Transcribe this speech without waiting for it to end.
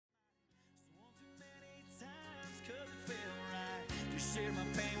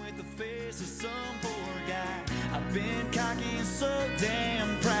this is some poor guy. I've been cocky and so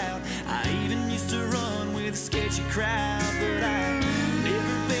damn proud. I even used to run with a sketchy crowd, but I've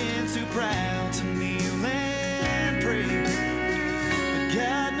never been too proud to kneel and pray. But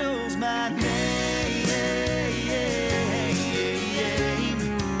God knows my name.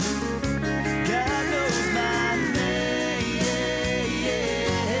 God knows my name.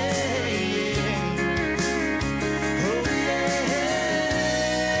 Oh yeah.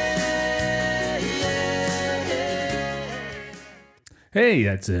 Hey,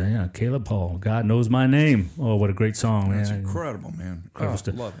 that's Caleb Paul. God knows my name. Oh, what a great song, man! That's incredible, man. Incredible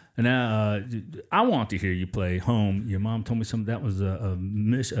stuff. Love it. And now I want to hear you play home. Your mom told me something that was a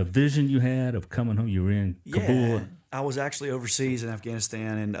vision you had of coming home. You were in Kabul. Yeah, I was actually overseas in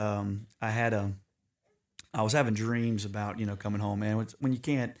Afghanistan, and I was having dreams about coming home, man. When you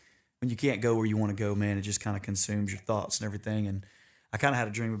can't go where you want to go, man, it just kind of consumes your thoughts and everything. And I kind of had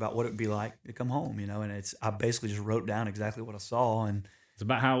a dream about what it would be like to come home, and I basically just wrote down exactly what I saw, and It's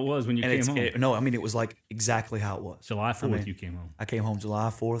about how it was when you came home. It was like exactly how it was. July 4th, you came home. I came home July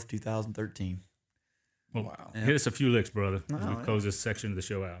 4th, 2013. Well, Wow. Hit us a few licks, brother, as we No, close this section of the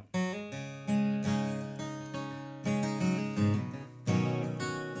show out.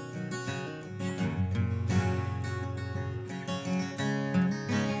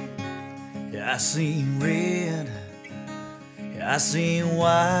 Yeah, I see red, yeah, I see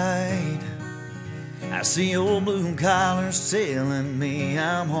white, I see old blue collars telling me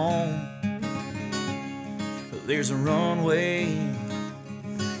I'm home. There's a runway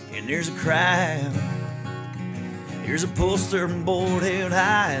and there's a crowd. There's a poster board held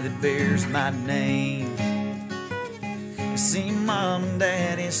high that bears my name. I see mom and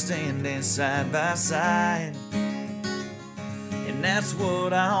daddy standing side by side, and that's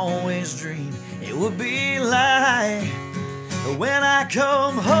what I always dreamed it would be like when I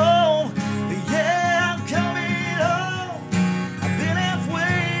come home. Yeah, I'm coming home. I've been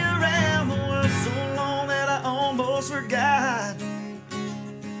halfway around the world so long that I almost forgot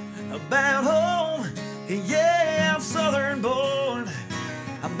about home. Yeah, I'm southern born.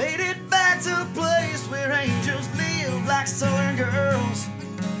 I made it back to a place where angels live like southern girls.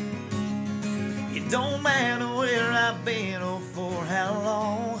 It don't matter where I've been or for how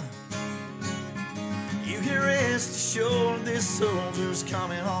long. You can rest assured this soldier's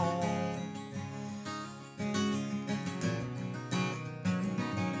coming home.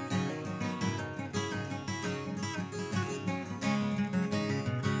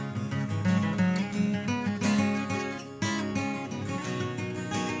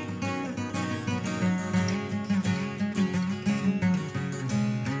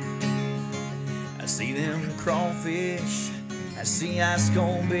 I see them crawfish, I see ice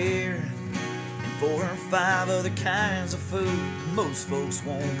cold beer, and 4 or 5 other kinds of food most folks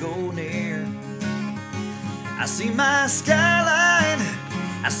won't go near. I see my skyline,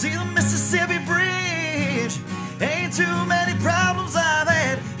 I see the Mississippi Bridge. Ain't too many problems I've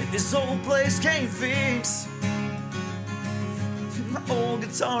had that this old place can't fix. My old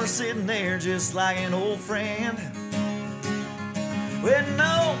guitar sitting there just like an old friend, waiting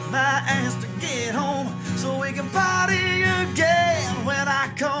on my ass to get home so we can party again when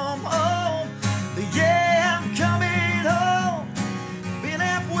I come home. Yeah, I'm coming home. Been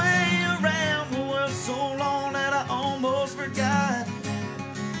halfway around the world so long that I almost forgot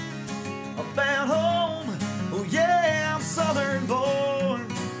about home. Oh yeah, I'm southern born.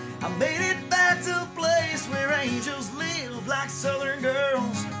 I made it back to a place where angels live like southern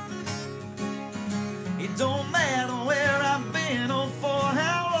girls. It don't matter where I've been or for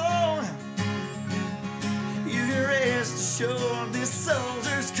how long. You can rest assured this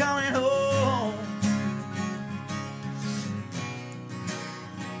soldier's coming home.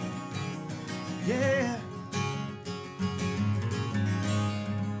 Yeah.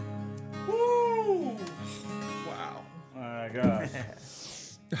 Woo! Wow. My God.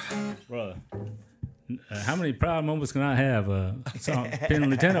 Brother. How many proud moments can I have? Pin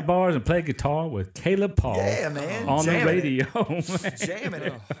lieutenant bars and play guitar with Caleb Paul Yeah, man. on the Jamming it. radio. Jamming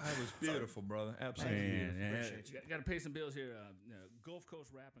it. Oh, that was beautiful, brother. Absolutely. Man, beautiful. got to pay some bills here. Gulf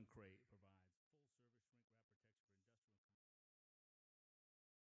Coast Rap and Crate.